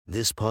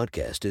This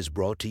podcast is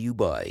brought to you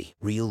by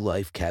Real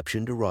Life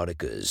Captioned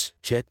Eroticas.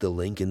 Check the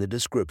link in the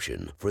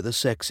description for the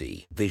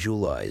sexy,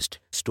 visualized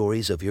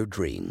stories of your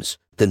dreams.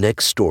 The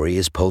next story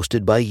is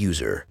posted by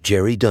user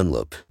Jerry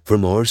Dunlop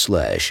from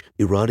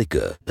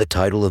r/erotica. The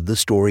title of the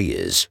story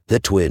is The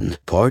Twin,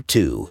 Part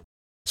 2.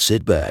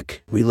 Sit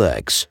back,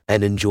 relax,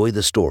 and enjoy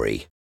the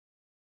story.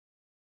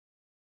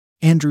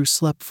 Andrew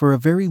slept for a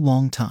very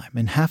long time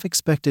and half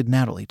expected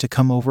Natalie to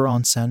come over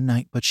on Saturday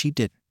night, but she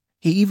didn't.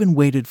 He even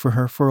waited for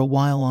her for a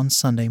while on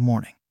Sunday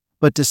morning,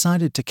 but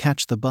decided to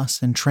catch the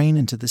bus and train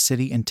into the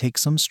city and take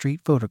some street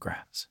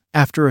photographs.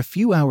 After a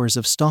few hours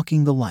of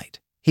stalking the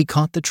light, he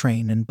caught the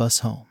train and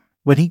bus home.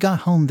 When he got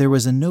home, there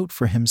was a note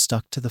for him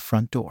stuck to the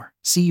front door.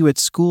 "See you at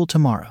school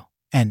tomorrow."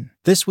 And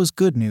this was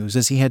good news,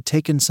 as he had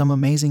taken some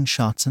amazing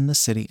shots in the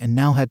city and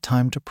now had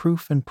time to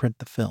proof and print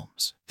the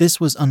films. This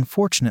was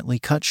unfortunately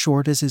cut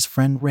short as his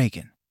friend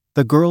Reagan,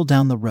 the girl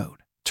down the road,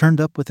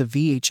 turned up with a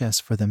VHS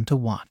for them to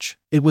watch.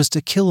 It was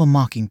To Kill a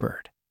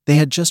Mockingbird. They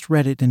had just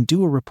read it and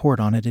do a report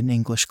on it in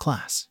English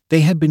class.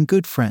 They had been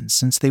good friends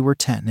since they were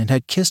 10 and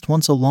had kissed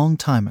once a long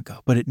time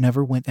ago, but it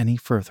never went any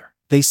further.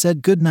 They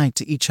said goodnight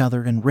to each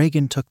other and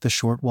Reagan took the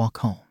short walk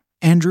home.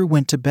 Andrew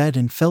went to bed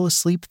and fell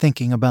asleep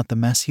thinking about the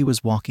mess he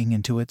was walking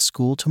into at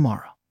school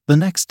tomorrow. The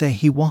next day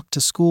he walked to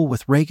school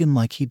with Reagan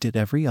like he did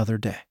every other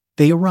day.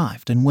 They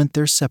arrived and went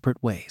their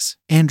separate ways.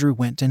 Andrew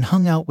went and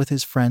hung out with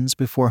his friends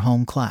before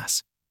home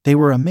class. They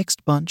were a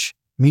mixed bunch,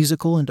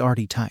 musical and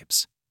arty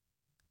types,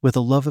 with a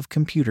love of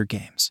computer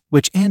games,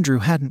 which Andrew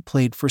hadn't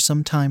played for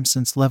some time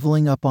since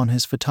leveling up on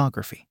his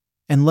photography,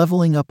 and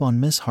leveling up on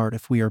Miss Hart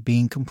if we are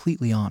being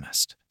completely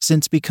honest.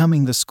 Since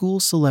becoming the school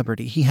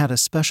celebrity, he had a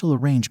special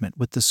arrangement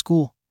with the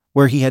school,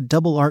 where he had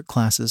double art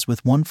classes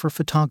with one for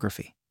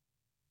photography,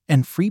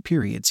 and free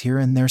periods here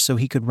and there so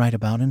he could write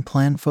about and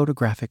plan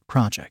photographic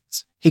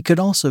projects. He could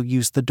also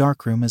use the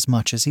darkroom as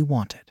much as he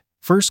wanted.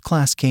 First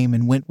class came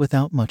and went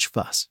without much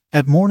fuss.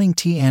 At morning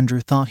tea,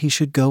 Andrew thought he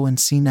should go and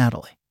see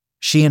Natalie.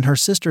 She and her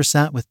sister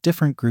sat with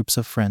different groups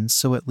of friends,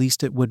 so at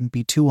least it wouldn't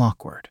be too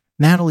awkward.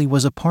 Natalie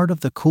was a part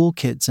of the cool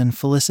kids and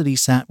Felicity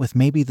sat with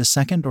maybe the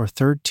second or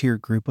third tier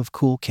group of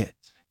cool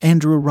kids.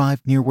 Andrew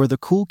arrived near where the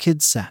cool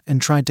kids sat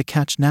and tried to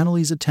catch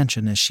Natalie's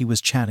attention as she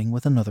was chatting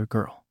with another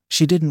girl.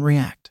 She didn't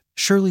react.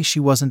 Surely she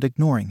wasn't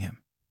ignoring him.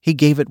 He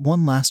gave it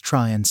one last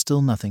try and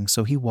still nothing,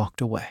 so he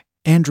walked away.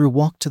 Andrew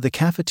walked to the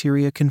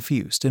cafeteria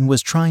confused and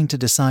was trying to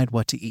decide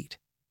what to eat.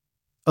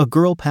 A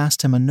girl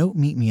passed him a note: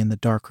 "Meet me in the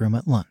darkroom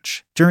at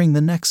lunch." During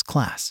the next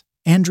class,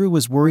 Andrew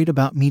was worried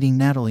about meeting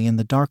Natalie in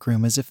the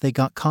darkroom, as if they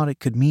got caught it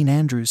could mean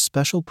Andrew's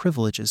special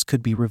privileges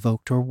could be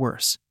revoked or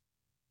worse,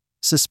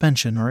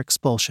 suspension or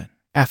expulsion.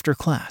 After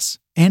class,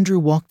 Andrew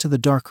walked to the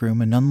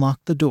darkroom and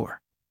unlocked the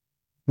door,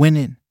 went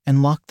in,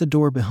 and locked the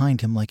door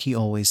behind him like he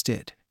always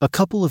did. A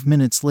couple of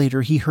minutes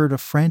later he heard a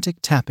frantic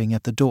tapping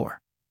at the door.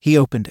 He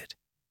opened it.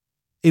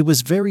 It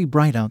was very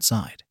bright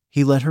outside.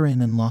 He let her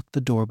in and locked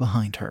the door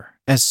behind her.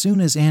 As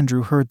soon as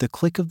Andrew heard the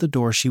click of the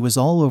door, she was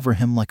all over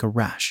him like a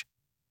rash,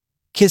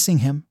 kissing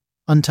him,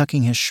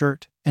 untucking his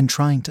shirt, and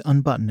trying to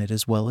unbutton it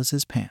as well as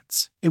his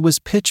pants. It was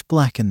pitch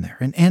black in there,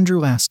 and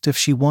Andrew asked if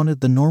she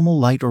wanted the normal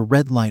light or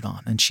red light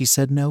on, and she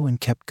said no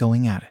and kept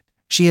going at it.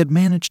 She had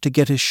managed to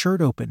get his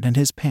shirt open and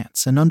his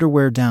pants and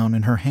underwear down,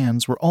 and her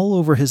hands were all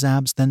over his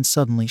abs. Then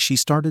suddenly she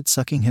started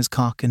sucking his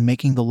cock and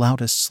making the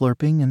loudest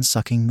slurping and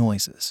sucking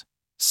noises.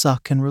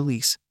 Suck and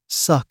release,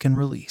 suck and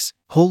release.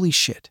 Holy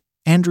shit,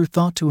 Andrew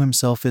thought to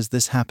himself, is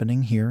this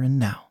happening here and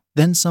now?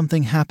 Then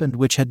something happened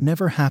which had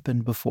never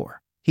happened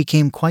before. He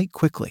came quite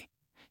quickly.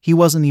 He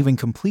wasn't even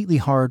completely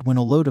hard when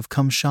a load of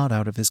cum shot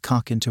out of his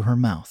cock into her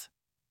mouth.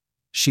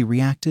 She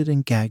reacted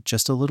and gagged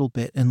just a little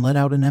bit and let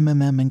out an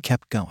and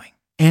kept going.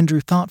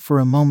 Andrew thought for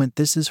a moment,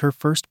 this is her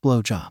first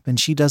blowjob and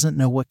she doesn't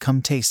know what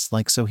cum tastes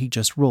like, so he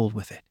just rolled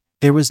with it.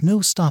 There was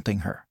no stopping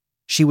her.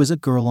 She was a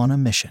girl on a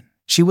mission.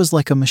 She was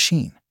like a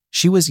machine.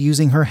 She was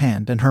using her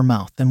hand and her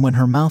mouth, and when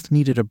her mouth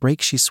needed a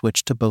break she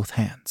switched to both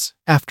hands.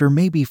 After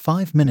maybe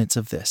 5 minutes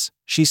of this,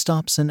 she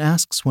stops and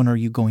asks, "When are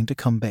you going to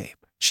come, babe?"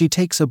 She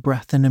takes a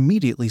breath and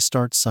immediately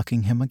starts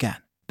sucking him again.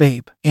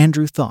 "Babe,"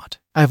 Andrew thought,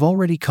 "I've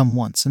already come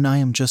once and I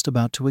am just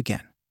about to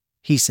again,"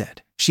 he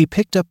said. She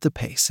picked up the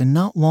pace, and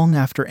not long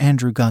after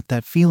Andrew got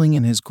that feeling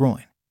in his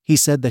groin. He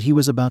said that he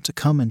was about to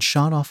come and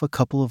shot off a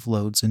couple of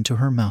loads into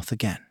her mouth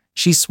again.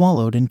 She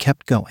swallowed and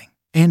kept going.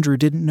 Andrew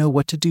didn't know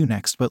what to do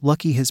next, but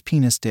lucky his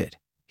penis did.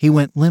 He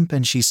went limp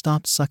and she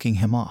stopped sucking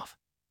him off.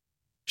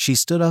 She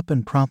stood up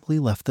and promptly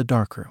left the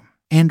darkroom.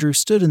 Andrew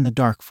stood in the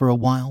dark for a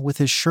while with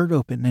his shirt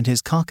open and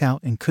his cock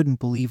out and couldn't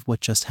believe what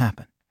just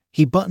happened.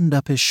 He buttoned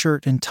up his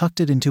shirt and tucked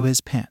it into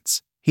his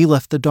pants. He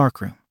left the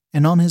darkroom,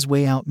 and on his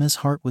way out Miss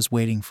Hart was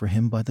waiting for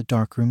him by the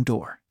darkroom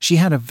door. She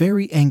had a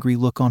very angry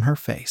look on her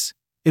face.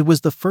 It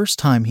was the first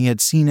time he had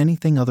seen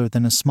anything other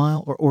than a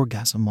smile or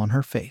orgasm on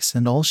her face,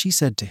 and all she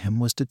said to him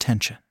was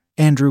detention.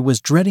 Andrew was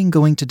dreading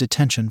going to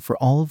detention for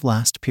all of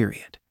last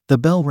period. The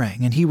bell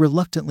rang and he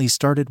reluctantly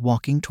started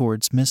walking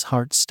towards Miss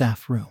Hart's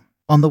staff room.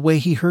 On the way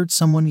he heard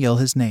someone yell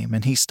his name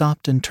and he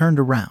stopped and turned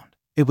around.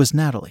 It was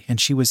Natalie, and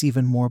she was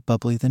even more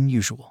bubbly than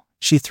usual.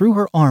 She threw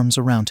her arms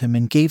around him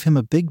and gave him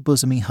a big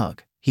bosomy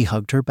hug. He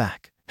hugged her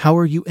back. "How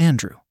are you,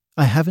 Andrew?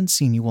 I haven't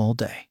seen you all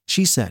day,"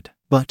 she said.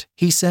 "But,"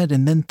 he said,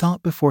 and then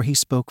thought before he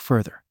spoke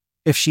further.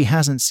 "If she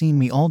hasn't seen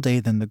me all day,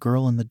 then the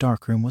girl in the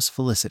darkroom was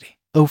Felicity."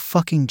 Oh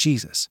fucking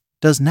Jesus.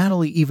 Does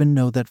Natalie even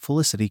know that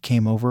Felicity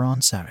came over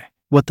on Saturday?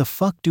 What the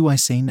fuck do I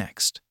say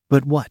next?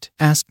 "But what?"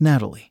 asked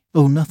Natalie.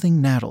 "Oh,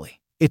 nothing,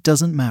 Natalie. It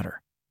doesn't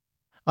matter.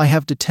 I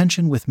have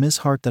detention with Miss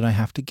Hart that I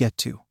have to get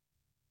to,"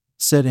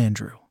 said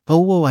Andrew. "Oh,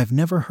 whoa, I've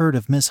never heard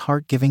of Miss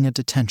Hart giving a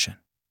detention.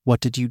 What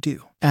did you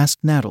do?"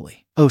 asked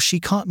Natalie. "Oh, she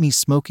caught me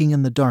smoking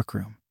in the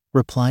darkroom,"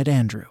 replied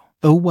Andrew.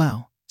 "Oh,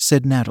 wow,"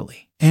 said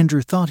Natalie.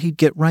 Andrew thought he'd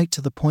get right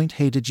to the point.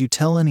 "Hey, did you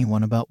tell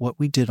anyone about what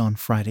we did on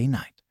Friday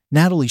night?"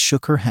 Natalie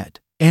shook her head.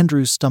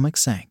 Andrew's stomach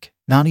sank.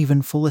 "Not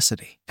even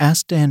Felicity?"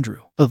 asked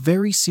Andrew. A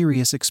very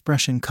serious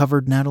expression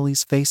covered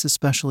Natalie's face.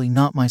 "Especially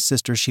not my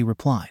sister," she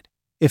replied.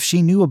 "If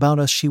she knew about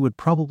us, she would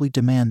probably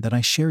demand that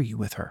I share you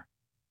with her.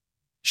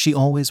 She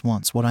always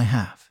wants what I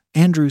have."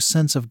 Andrew's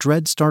sense of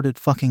dread started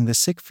fucking the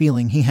sick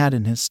feeling he had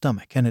in his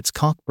stomach, and its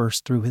cock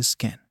burst through his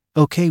skin.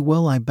 "Okay,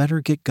 well, I better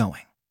get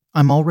going.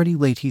 I'm already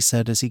late," he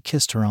said as he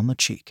kissed her on the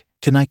cheek.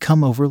 "Can I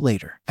come over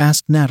later?"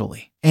 asked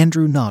Natalie.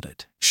 Andrew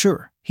nodded.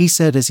 "Sure," he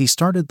said as he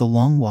started the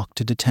long walk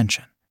to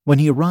detention. When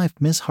he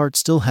arrived, Miss Hart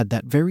still had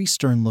that very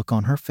stern look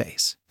on her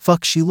face.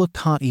 Fuck, she looked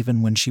hot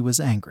even when she was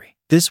angry.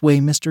 "This way,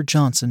 Mr.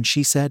 Johnson,"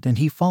 she said, and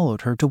he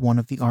followed her to one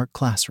of the art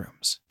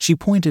classrooms. She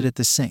pointed at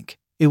the sink.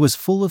 It was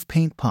full of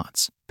paint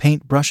pots,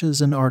 paint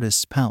brushes, and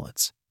artists'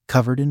 palettes,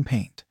 covered in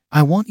paint.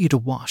 "I want you to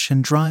wash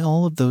and dry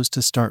all of those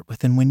to start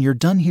with, and when you're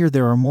done here,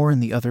 there are more in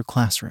the other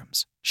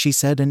classrooms," she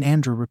said, and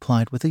Andrew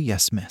replied with a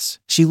 "yes, miss."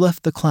 She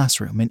left the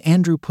classroom, and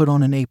Andrew put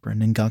on an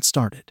apron and got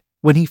started.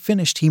 When he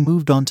finished, he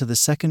moved on to the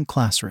second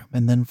classroom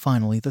and then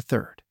finally the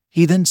third.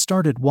 He then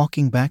started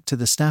walking back to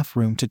the staff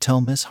room to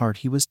tell Miss Hart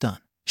he was done.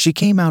 She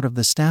came out of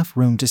the staff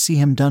room to see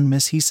him done.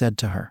 "Miss," he said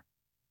to her.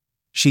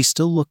 She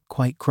still looked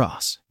quite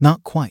cross.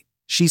 "Not quite,"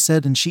 she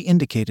said, and she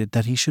indicated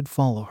that he should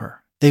follow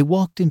her. They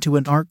walked into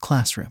an art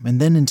classroom and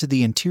then into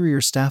the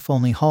interior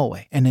staff-only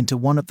hallway and into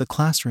one of the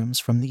classrooms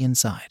from the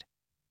inside.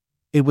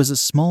 It was a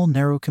small,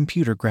 narrow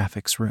computer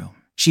graphics room.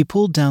 She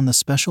pulled down the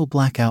special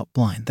blackout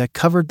blind that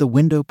covered the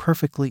window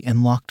perfectly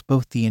and locked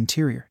both the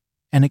interior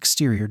and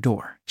exterior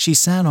door. She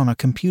sat on a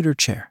computer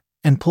chair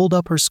and pulled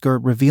up her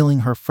skirt,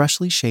 revealing her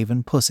freshly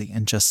shaven pussy,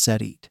 and just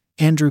said, "Eat."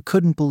 Andrew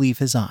couldn't believe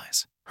his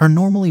eyes. Her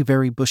normally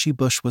very bushy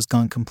bush was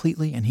gone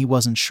completely, and he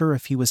wasn't sure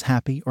if he was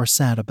happy or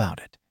sad about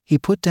it. He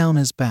put down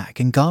his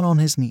bag and got on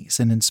his knees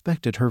and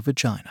inspected her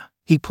vagina.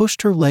 He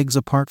pushed her legs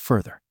apart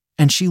further,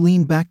 and she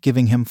leaned back,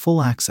 giving him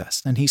full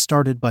access, and he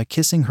started by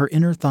kissing her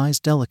inner thighs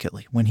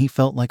delicately. When he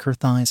felt like her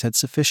thighs had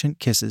sufficient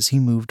kisses, he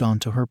moved on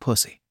to her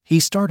pussy. He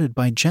started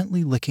by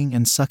gently licking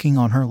and sucking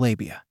on her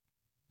labia.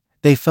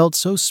 They felt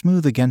so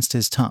smooth against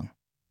his tongue.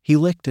 He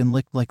licked and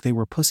licked like they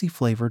were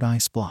pussy-flavored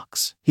ice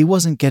blocks. He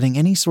wasn't getting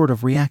any sort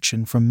of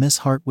reaction from Miss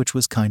Hart, which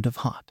was kind of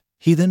hot.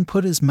 He then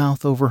put his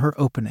mouth over her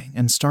opening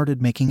and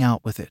started making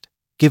out with it,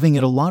 giving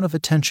it a lot of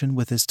attention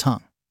with his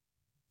tongue,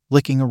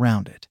 licking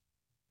around it,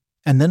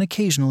 and then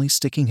occasionally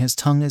sticking his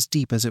tongue as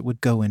deep as it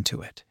would go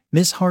into it.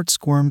 Miss Hart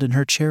squirmed in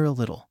her chair a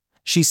little.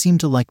 She seemed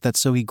to like that,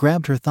 so he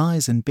grabbed her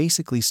thighs and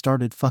basically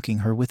started fucking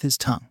her with his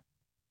tongue.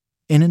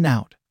 In and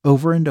out,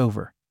 over and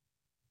over.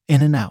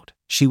 In and out.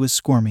 She was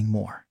squirming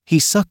more. He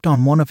sucked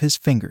on one of his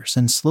fingers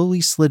and slowly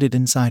slid it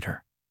inside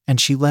her, and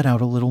she let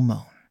out a little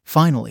moan.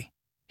 Finally,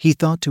 he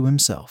thought to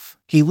himself.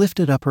 He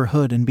lifted up her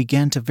hood and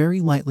began to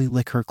very lightly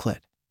lick her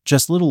clit,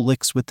 just little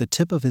licks with the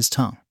tip of his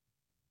tongue.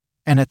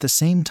 And at the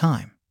same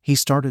time, he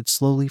started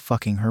slowly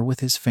fucking her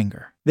with his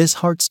finger. Miss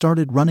Hart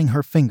started running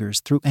her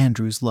fingers through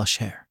Andrew's lush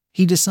hair.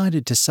 He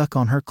decided to suck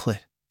on her clit,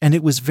 and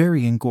it was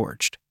very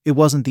engorged. It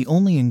wasn't the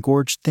only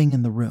engorged thing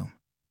in the room.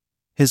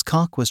 His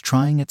cock was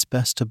trying its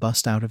best to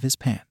bust out of his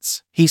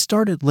pants. He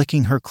started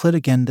licking her clit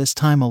again, this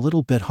time a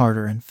little bit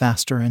harder and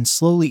faster, and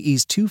slowly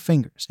eased 2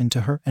 fingers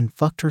into her and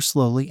fucked her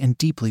slowly and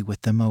deeply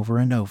with them over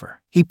and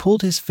over. He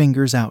pulled his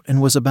fingers out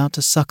and was about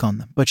to suck on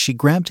them, but she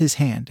grabbed his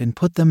hand and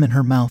put them in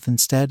her mouth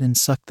instead and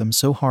sucked them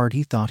so hard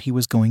he thought he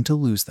was going to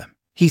lose them.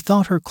 He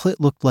thought her clit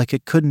looked like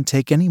it couldn't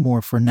take any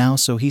more for now,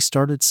 so he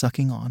started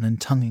sucking on and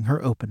tonguing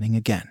her opening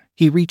again.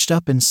 He reached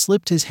up and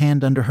slipped his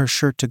hand under her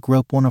shirt to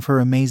grope one of her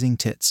amazing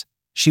tits.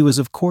 She was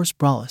of course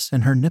braless,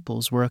 and her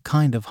nipples were a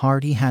kind of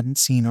hard he hadn't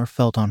seen or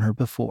felt on her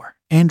before.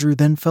 Andrew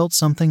then felt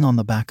something on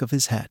the back of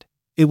his head.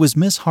 It was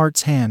Miss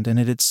Hart's hand, and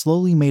it had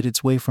slowly made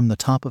its way from the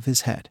top of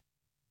his head.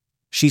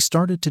 She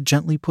started to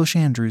gently push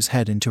Andrew's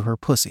head into her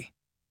pussy,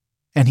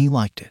 and he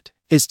liked it.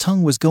 His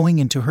tongue was going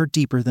into her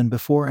deeper than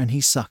before, and he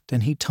sucked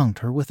and he tongued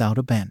her without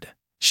abandon.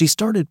 She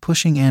started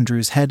pushing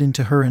Andrew's head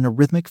into her in a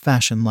rhythmic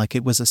fashion like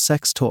it was a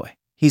sex toy.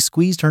 He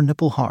squeezed her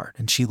nipple hard,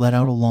 and she let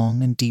out a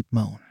long and deep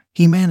moan.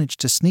 He managed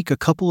to sneak a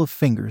couple of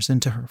fingers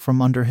into her from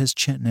under his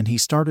chin, and he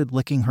started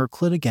licking her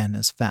clit again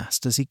as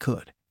fast as he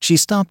could. She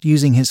stopped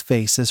using his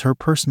face as her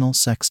personal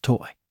sex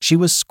toy. She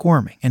was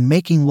squirming and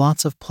making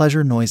lots of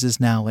pleasure noises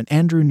now, and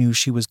Andrew knew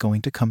she was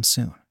going to come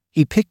soon.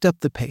 He picked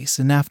up the pace,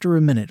 and after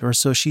a minute or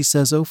so she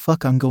says, "Oh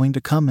fuck, I'm going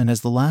to come," and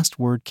as the last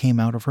word came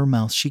out of her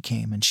mouth she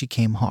came, and she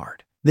came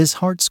hard. This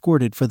heart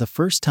squirted for the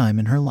first time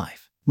in her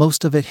life.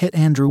 Most of it hit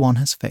Andrew on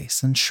his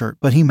face and shirt,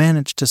 but he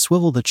managed to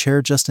swivel the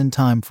chair just in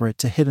time for it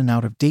to hit an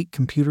out-of-date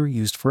computer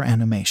used for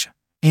animation.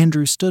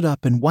 Andrew stood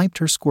up and wiped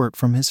her squirt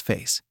from his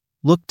face,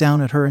 looked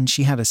down at her, and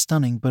she had a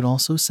stunning but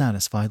also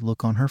satisfied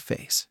look on her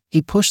face.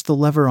 He pushed the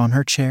lever on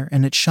her chair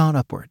and it shot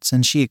upwards,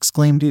 and she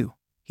exclaimed, "Ew."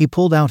 He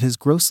pulled out his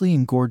grossly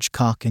engorged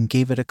cock and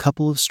gave it a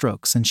couple of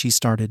strokes, and she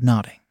started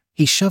nodding.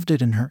 He shoved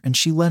it in her and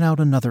she let out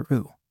another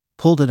 "ooh,"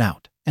 pulled it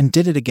out, and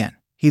did it again.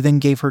 He then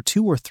gave her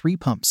 2 or 3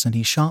 pumps, and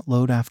he shot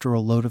load after a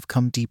load of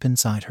cum deep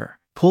inside her.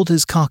 Pulled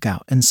his cock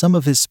out, and some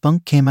of his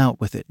spunk came out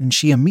with it, and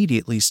she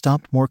immediately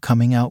stopped more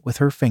coming out with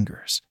her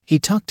fingers. He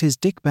tucked his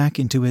dick back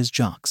into his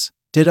jocks,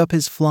 did up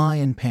his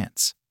fly-in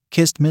pants,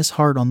 kissed Miss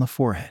Hart on the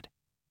forehead,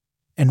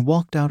 and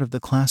walked out of the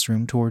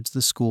classroom towards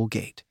the school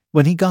gate.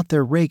 When he got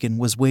there, Reagan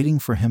was waiting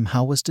for him.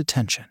 "How was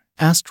detention?"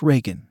 asked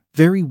Reagan.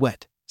 "Very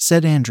wet,"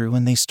 said Andrew,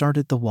 and they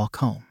started the walk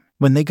home.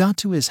 When they got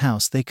to his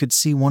house, they could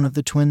see one of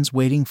the twins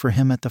waiting for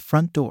him at the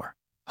front door.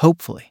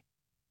 Hopefully.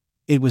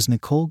 "It was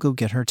Nicole. Go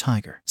get her,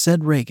 Tiger,"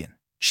 said Reagan.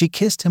 She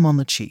kissed him on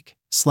the cheek,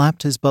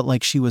 slapped his butt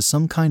like she was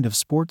some kind of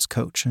sports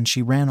coach, and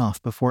she ran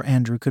off before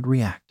Andrew could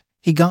react.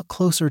 He got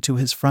closer to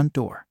his front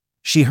door.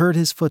 She heard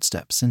his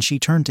footsteps and she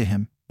turned to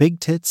him, big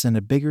tits and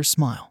a bigger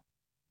smile.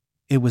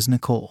 It was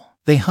Nicole.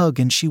 They hug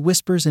and she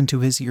whispers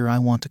into his ear, "I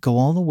want to go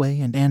all the way,"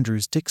 and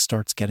Andrew's dick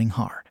starts getting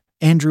hard.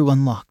 Andrew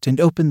unlocked and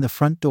opened the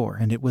front door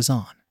and it was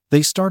on.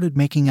 They started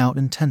making out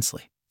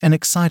intensely and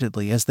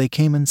excitedly as they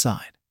came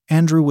inside.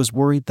 Andrew was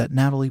worried that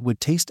Natalie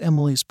would taste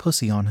Emily's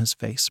pussy on his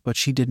face, but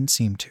she didn't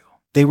seem to.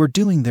 They were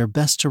doing their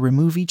best to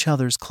remove each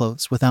other's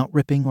clothes without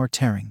ripping or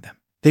tearing them.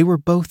 They were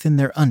both in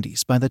their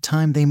undies by the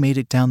time they made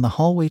it down the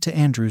hallway to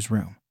Andrew's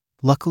room.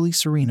 Luckily,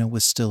 Serena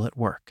was still at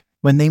work.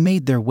 When they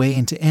made their way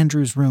into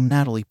Andrew's room,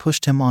 Natalie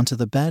pushed him onto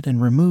the bed and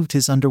removed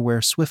his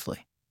underwear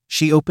swiftly.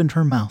 She opened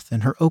her mouth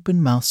and her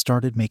open mouth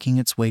started making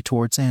its way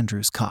towards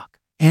Andrew's cock.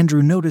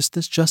 Andrew noticed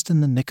this just in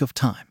the nick of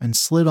time and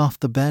slid off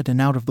the bed and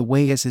out of the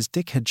way, as his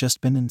dick had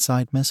just been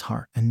inside Miss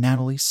Hart and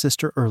Natalie's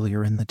sister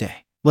earlier in the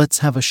day. "Let's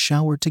have a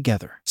shower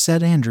together,"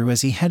 said Andrew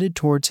as he headed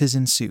towards his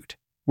ensuite.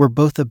 "We're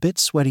both a bit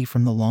sweaty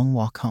from the long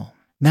walk home."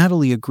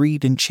 Natalie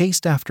agreed and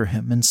chased after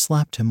him and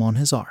slapped him on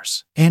his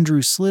arse.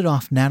 Andrew slid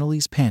off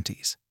Natalie's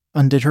panties,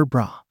 undid her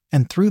bra,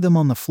 and threw them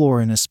on the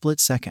floor in a split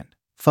second.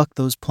 Fuck,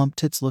 those plump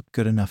tits looked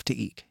good enough to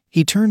eat.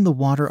 He turned the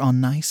water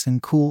on nice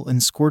and cool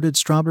and squirted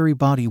strawberry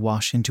body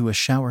wash into a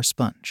shower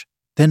sponge,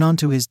 then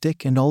onto his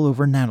dick and all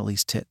over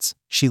Natalie's tits.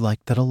 She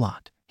liked that a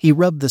lot. He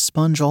rubbed the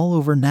sponge all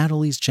over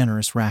Natalie's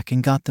generous rack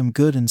and got them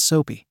good and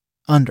soapy,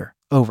 under,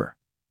 over,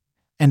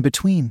 and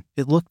between.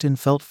 It looked and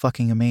felt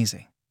fucking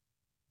amazing.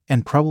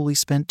 And probably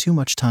spent too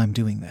much time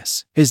doing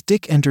this. His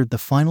dick entered the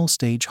final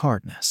stage,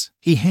 hardness.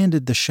 He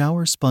handed the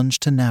shower sponge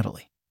to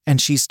Natalie,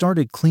 and she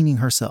started cleaning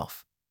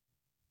herself.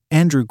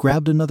 Andrew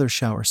grabbed another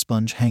shower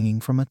sponge hanging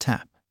from a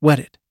tap, wet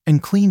it,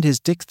 and cleaned his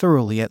dick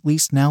thoroughly. "At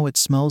least now it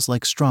smells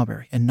like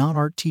strawberry and not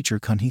art teacher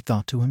cunt," he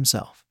thought to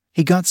himself.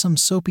 He got some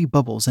soapy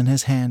bubbles in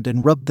his hand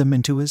and rubbed them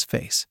into his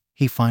face.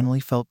 He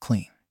finally felt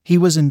clean. He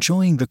was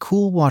enjoying the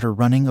cool water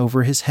running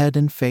over his head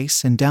and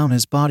face and down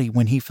his body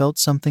when he felt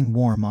something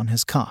warm on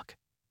his cock.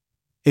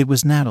 It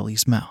was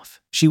Natalie's mouth.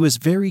 She was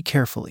very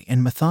carefully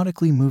and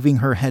methodically moving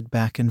her head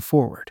back and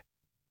forward,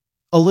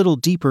 a little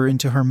deeper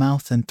into her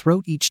mouth and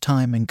throat each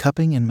time, and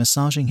cupping and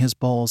massaging his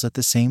balls at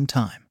the same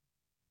time.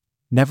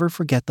 "Never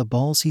forget the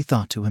balls," he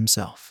thought to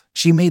himself.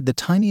 She made the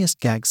tiniest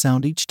gag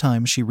sound each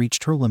time she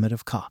reached her limit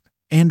of cock.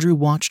 Andrew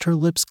watched her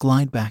lips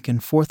glide back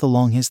and forth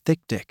along his thick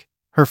dick.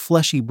 Her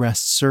fleshy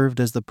breasts served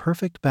as the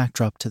perfect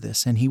backdrop to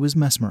this, and he was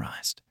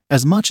mesmerized.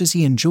 As much as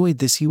he enjoyed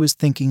this, he was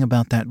thinking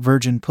about that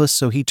virgin puss,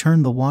 so he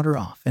turned the water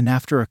off, and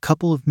after a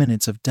couple of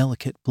minutes of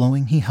delicate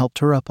blowing, he helped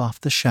her up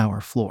off the shower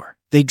floor.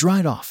 They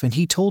dried off and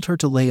he told her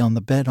to lay on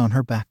the bed on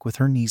her back with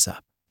her knees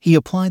up. He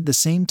applied the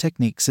same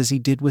techniques as he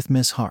did with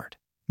Miss Hart,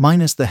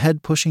 minus the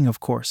head pushing of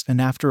course,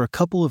 and after a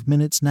couple of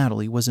minutes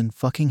Natalie was in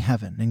fucking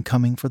heaven and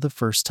coming for the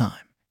first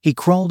time. He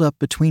crawled up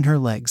between her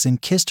legs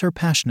and kissed her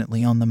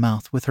passionately on the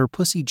mouth with her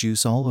pussy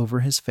juice all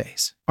over his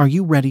face. "Are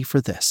you ready for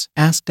this?"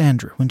 asked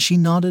Andrew, when she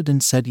nodded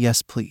and said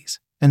yes please.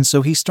 And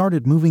so he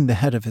started moving the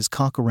head of his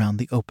cock around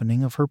the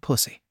opening of her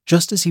pussy.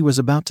 Just as he was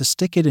about to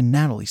stick it in,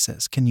 Natalie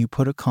says, "Can you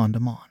put a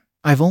condom on?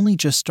 I've only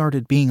just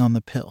started being on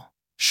the pill."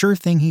 "Sure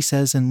thing," he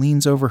says, and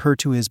leans over her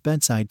to his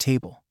bedside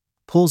table,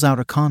 pulls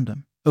out a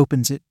condom,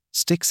 opens it,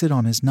 sticks it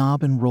on his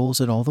knob and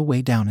rolls it all the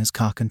way down his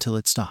cock until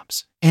it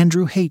stops.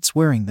 Andrew hates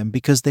wearing them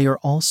because they are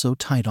all so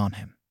tight on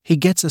him. He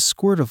gets a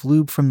squirt of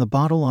lube from the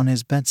bottle on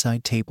his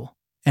bedside table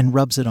and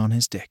rubs it on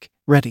his dick.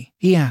 "Ready?"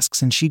 he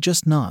asks, and she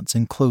just nods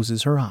and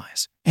closes her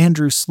eyes.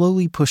 Andrew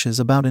slowly pushes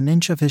about an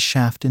inch of his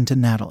shaft into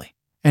Natalie,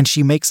 and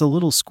she makes a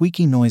little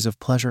squeaky noise of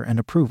pleasure and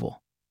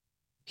approval.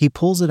 He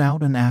pulls it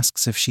out and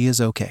asks if she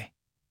is okay.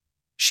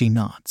 She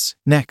nods.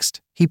 Next,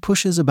 he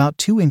pushes about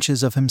 2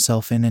 inches of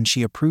himself in and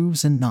she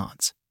approves and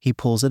nods. He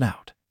pulls it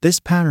out. This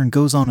pattern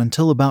goes on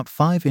until about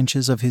 5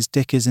 inches of his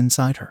dick is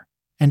inside her,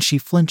 and she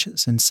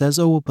flinches and says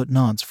oh but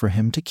nods for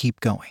him to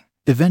keep going.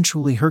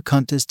 Eventually her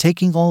cunt is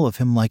taking all of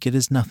him like it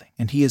is nothing,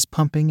 and he is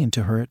pumping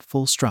into her at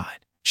full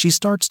stride. She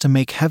starts to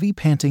make heavy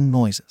panting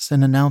noises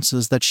and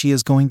announces that she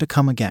is going to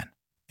come again.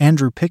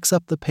 Andrew picks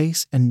up the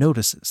pace and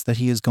notices that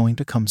he is going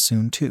to come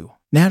soon too.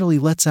 Natalie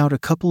lets out a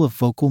couple of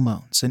vocal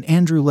moans and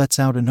Andrew lets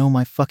out an oh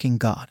my fucking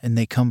god, and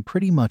they come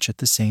pretty much at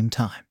the same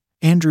time.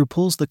 Andrew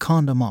pulls the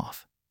condom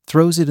off,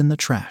 throws it in the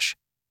trash,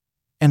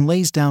 and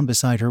lays down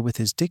beside her with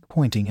his dick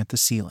pointing at the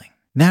ceiling.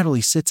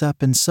 Natalie sits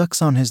up and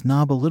sucks on his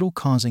knob a little,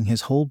 causing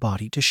his whole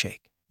body to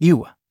shake.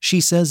 "Ew," she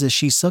says as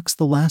she sucks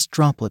the last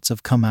droplets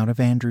of cum out of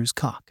Andrew's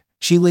cock.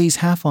 She lays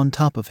half on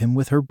top of him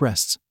with her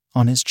breasts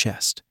on his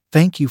chest.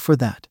 "Thank you for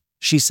that,"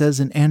 she says,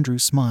 and Andrew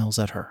smiles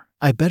at her.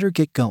 "I better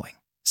get going,"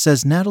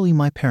 says Natalie.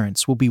 "My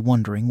parents will be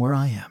wondering where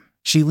I am."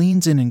 She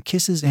leans in and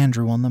kisses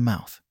Andrew on the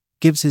mouth,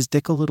 gives his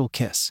dick a little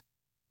kiss,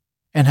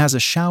 and has a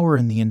shower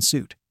in the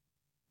ensuite.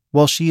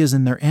 While she is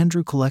in there,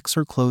 Andrew collects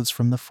her clothes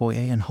from the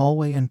foyer and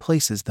hallway and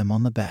places them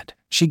on the bed.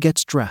 She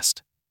gets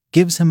dressed,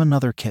 gives him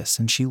another kiss,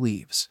 and she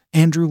leaves.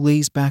 Andrew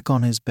lays back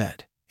on his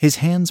bed, his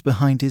hands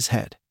behind his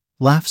head,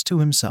 laughs to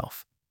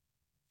himself,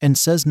 and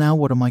says, "Now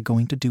what am I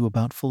going to do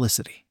about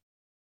Felicity?"